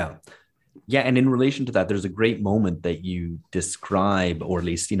 Yeah. Yeah, and in relation to that, there's a great moment that you describe, or at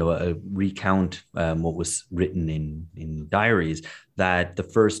least, recount what was written in diaries, that the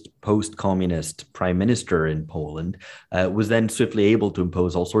first post-communist prime minister in Poland was then swiftly able to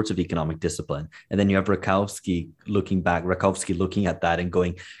impose all sorts of economic discipline. And then you have Rakowski looking at that and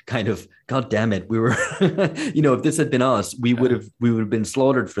going, kind of, God damn it, we were, if this had been us, we would have been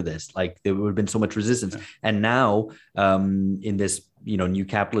slaughtered for this. Like, there would have been so much resistance. Yeah. And now in this new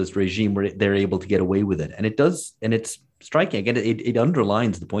capitalist regime where they're able to get away with it. And it does, and it's striking. Again, it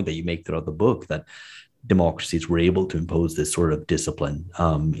underlines the point that you make throughout the book, that democracies were able to impose this sort of discipline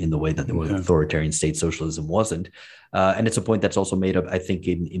in the way that the authoritarian state socialism wasn't. And it's a point that's also made up, I think,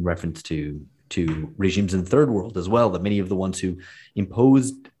 in reference to regimes in the third world as well, that many of the ones who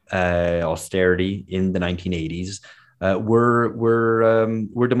imposed austerity in the 1980s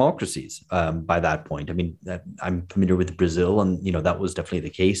were democracies by that point. I mean, I'm familiar with Brazil, and that was definitely the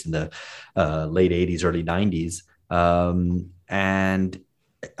case in the late 80s, early 90s. And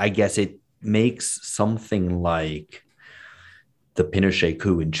I guess it makes something like the Pinochet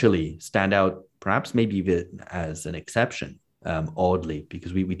coup in Chile stand out, perhaps maybe even as an exception, oddly,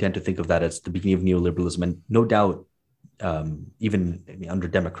 because we tend to think of that as the beginning of neoliberalism. And no doubt, even under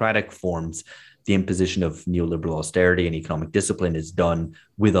democratic forms, the imposition of neoliberal austerity and economic discipline is done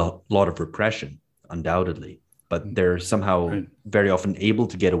with a lot of repression, undoubtedly. But they're somehow very often able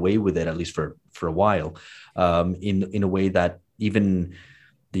to get away with it, at least for a while, in a way that even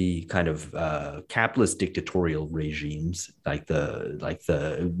the kind of capitalist dictatorial regimes, like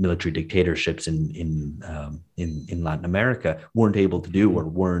the military dictatorships in Latin America, weren't able to do or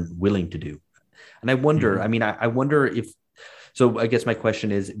weren't willing to do. And I wonder, I wonder if, so I guess my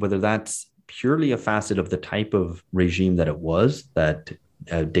question is whether that's purely a facet of the type of regime that it was, that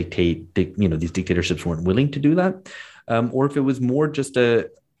these dictatorships weren't willing to do that, or if it was more just a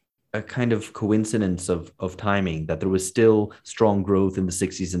kind of coincidence of timing, that there was still strong growth in the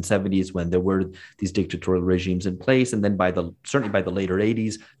 60s and 70s when there were these dictatorial regimes in place, and then certainly by the later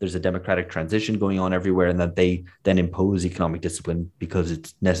 80s, there's a democratic transition going on everywhere, and that they then impose economic discipline because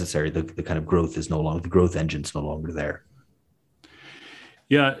it's necessary. The kind of growth is no longer, the growth engine's no longer there.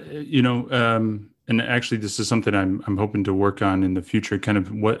 Yeah, and actually, this is something I'm hoping to work on in the future. Kind of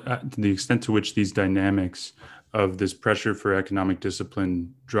what the extent to which these dynamics of this pressure for economic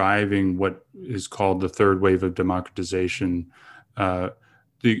discipline driving what is called the third wave of democratization,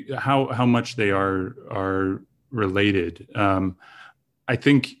 how much they are related. I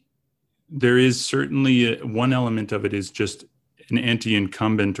think there is certainly one element of it is just an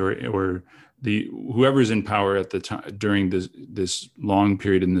anti-incumbent or whoever's in power at the time during this long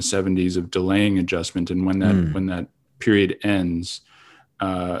period in the 70s of delaying adjustment, and when that period ends,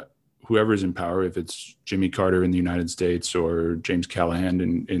 whoever's in power, if it's Jimmy Carter in the United States or James Callaghan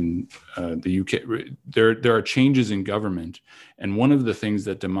in the UK, there are changes in government, and one of the things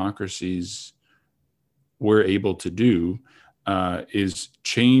that democracies were able to do is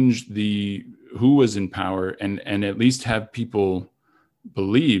change who was in power and at least have people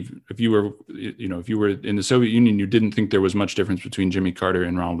believe. If you were in the Soviet Union, you didn't think there was much difference between Jimmy Carter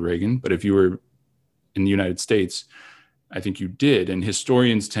and Ronald Reagan. But if you were in the United States, I think you did. And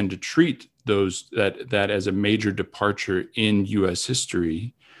historians tend to treat that as a major departure in U.S.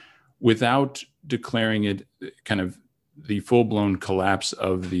 history without declaring it kind of the full-blown collapse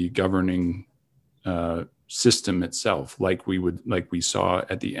of the governing system itself, like we saw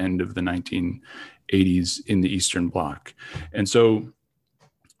at the end of the 1980s in the Eastern Bloc. And so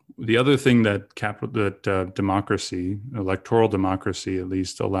the other thing that democracy, electoral democracy at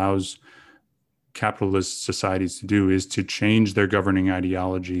least, allows capitalist societies to do is to change their governing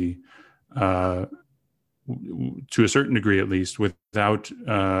ideology to a certain degree, at least, while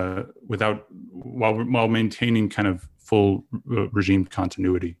maintaining kind of full regime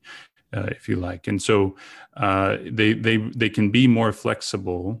continuity, if you like. And so they can be more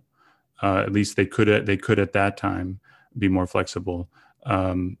flexible. At least they could at that time. be more flexible.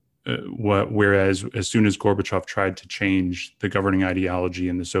 Whereas as soon as Gorbachev tried to change the governing ideology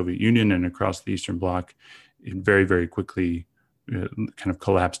in the Soviet Union and across the Eastern Bloc, it very, very quickly kind of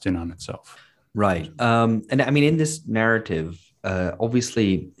collapsed in on itself. Right. And I mean, in this narrative,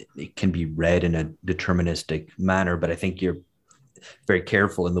 obviously it can be read in a deterministic manner, but I think you're very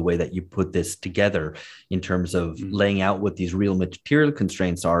careful in the way that you put this together in terms of laying out what these real material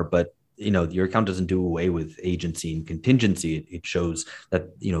constraints are. But your account doesn't do away with agency and contingency. It shows that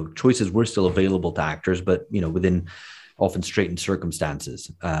choices were still available to actors, but within often straitened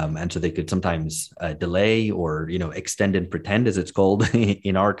circumstances, and so they could sometimes delay or extend and pretend, as it's called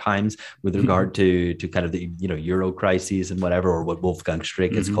in our times, with regard to kind of the Euro crises and whatever, or what Wolfgang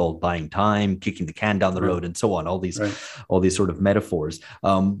Strick has called buying time, kicking the can down the road, and so on. All these sort of metaphors,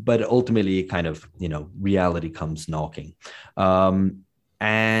 but ultimately, kind of reality comes knocking,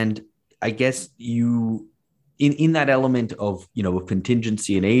 and I guess you in that element of of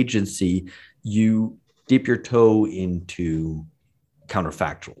contingency and agency, you dip your toe into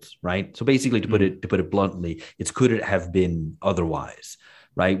counterfactuals, right? So basically, to put it bluntly, it's could it have been otherwise,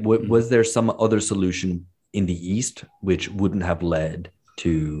 right? Was there some other solution in the East which wouldn't have led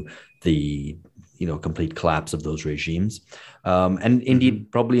to the complete collapse of those regimes? And indeed,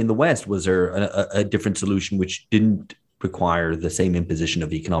 probably in the West, was there a different solution which didn't require the same imposition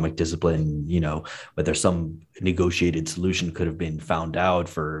of economic discipline, whether some negotiated solution could have been found out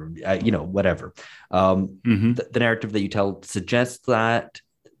for, whatever. The narrative that you tell suggests that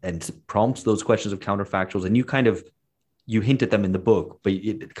and prompts those questions of counterfactuals, and you hint at them in the book, but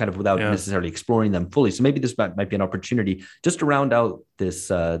it kind of without necessarily exploring them fully. So maybe this might be an opportunity just to round out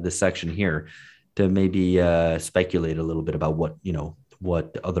this section here to maybe speculate a little bit about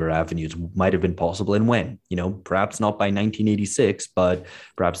what other avenues might have been possible and when, perhaps not by 1986, but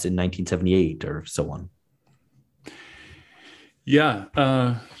perhaps in 1978 or so on.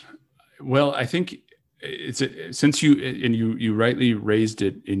 Yeah. Well, I think since you rightly raised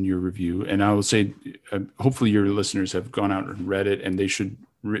it in your review, and I will say, hopefully your listeners have gone out and read it, and they should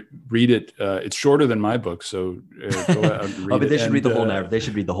read it. It's shorter than my book, so go out and read but they it. should read the whole narrative. They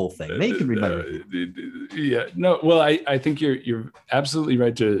should read the whole thing. They can read my review. Yeah, no. Well, I think you're absolutely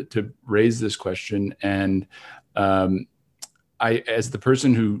right to raise this question, and I, as the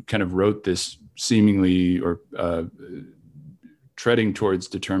person who kind of wrote this seemingly or treading towards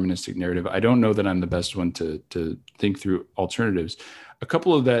deterministic narrative, I don't know that I'm the best one to think through alternatives. A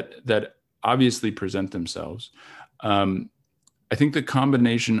couple of that obviously present themselves. I think the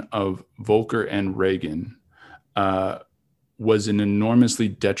combination of Volcker and Reagan was an enormously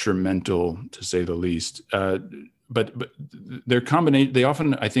detrimental, to say the least. But their combination, they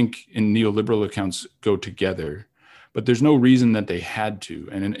often, I think, in neoliberal accounts go together, but there's no reason that they had to,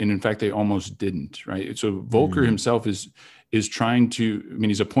 and in fact, they almost didn't, right? So Volcker himself is trying to,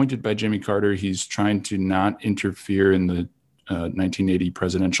 he's appointed by Jimmy Carter. He's trying to not interfere in the 1980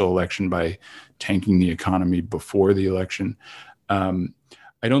 presidential election by tanking the economy before the election.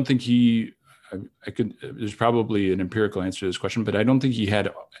 I don't think there's probably an empirical answer to this question, but I don't think he had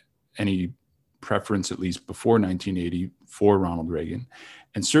any preference, at least before 1980, for Ronald Reagan.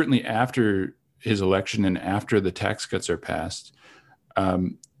 And certainly after his election and after the tax cuts are passed,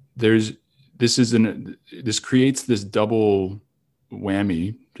 this creates this double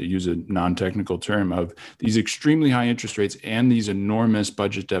whammy, to use a non-technical term, of these extremely high interest rates and these enormous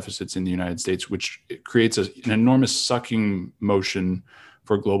budget deficits in the United States, which creates an enormous sucking motion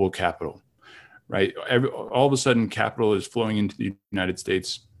for global capital, right? All of a sudden, capital is flowing into the United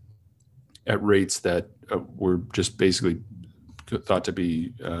States at rates that were just basically thought to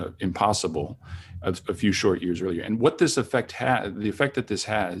be impossible a few short years earlier. And what this effect has, the effect that this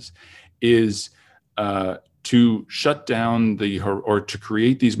has, is to shut down or to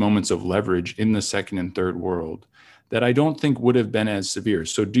create these moments of leverage in the second and third world that I don't think would have been as severe.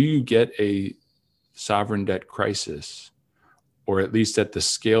 So do you get a sovereign debt crisis, or at least at the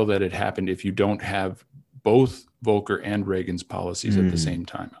scale that it happened, if you don't have both Volcker and Reagan's policies at the same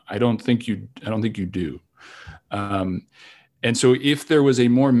time? I don't think you do. And so if there was a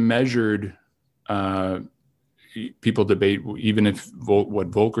more measured, people debate even if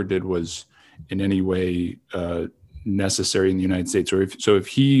what Volcker did was in any way necessary in the United States, or if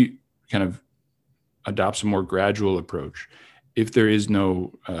he kind of adopts a more gradual approach, if there is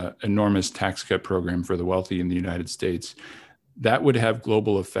no enormous tax cut program for the wealthy in the United States, that would have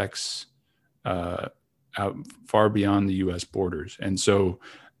global effects out far beyond the U.S. borders. And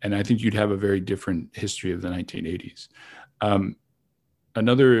I think you'd have a very different history of the 1980s.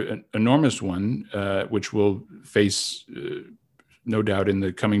 Another enormous one, which will face no doubt in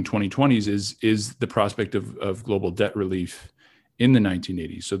the coming 2020s is the prospect of global debt relief in the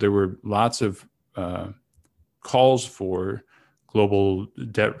 1980s. So there were lots of calls for global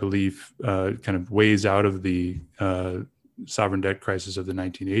debt relief, kind of ways out of the sovereign debt crisis of the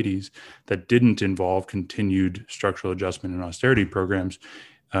 1980s that didn't involve continued structural adjustment and austerity programs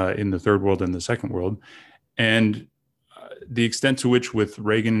in the third world and the second world. And the extent to which, with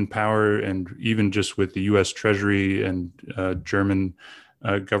Reagan in power and even just with the US Treasury and German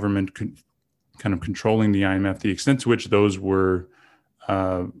government kind of controlling the IMF, the extent to which those were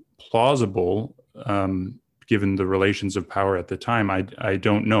plausible, given the relations of power at the time, I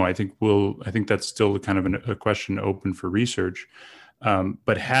don't know. I think that's still kind of a question open for research.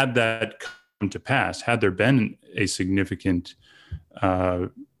 But had that come to pass, had there been a significant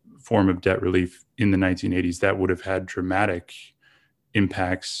form of debt relief in the 1980s, that would have had dramatic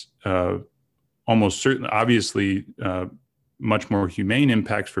impacts, almost certainly, obviously, much more humane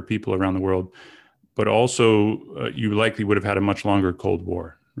impacts for people around the world, but also you likely would have had a much longer Cold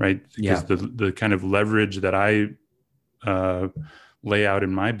War. Right? Because the kind of leverage that I lay out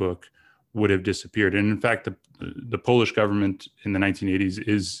in my book would have disappeared. And in fact, the Polish government in the 1980s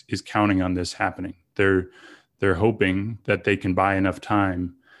is counting on this happening. They're hoping that they can buy enough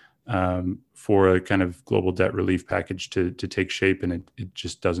time for a kind of global debt relief package to take shape, and it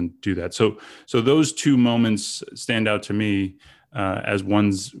just doesn't do that. So those two moments stand out to me as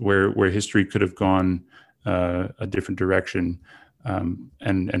ones where history could have gone a different direction.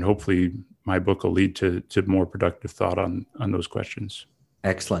 And hopefully my book will lead to more productive thought on those questions.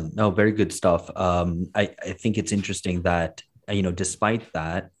 Excellent. No, very good stuff. I think it's interesting that, despite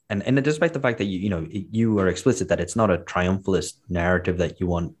that, and despite the fact that you are explicit that it's not a triumphalist narrative that you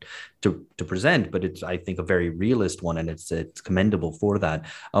want to present, but it's, I think, a very realist one, and it's commendable for that.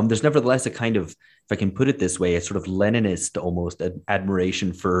 There's nevertheless a kind of, if I can put it this way, a sort of Leninist almost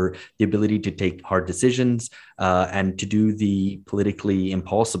admiration for the ability to take hard decisions and to do the politically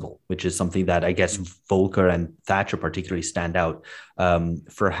impossible, which is something that I guess Volcker and Thatcher particularly stand out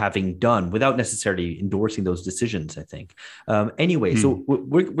for having done without necessarily endorsing those decisions, I think. Anyway, so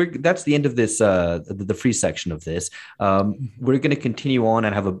that's the end of this, the free section of this. We're going to continue on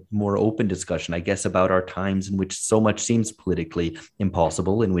and have a more open discussion, I guess, about our times in which so much seems politically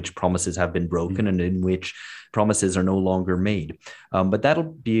impossible, in which promises have been broken and in which promises are no longer made. But that'll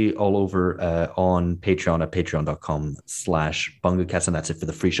be all over on Patreon at patreon.com/BungaCast. And that's it for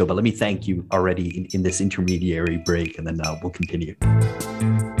the free show. But let me thank you already in this intermediary break, and then we'll continue.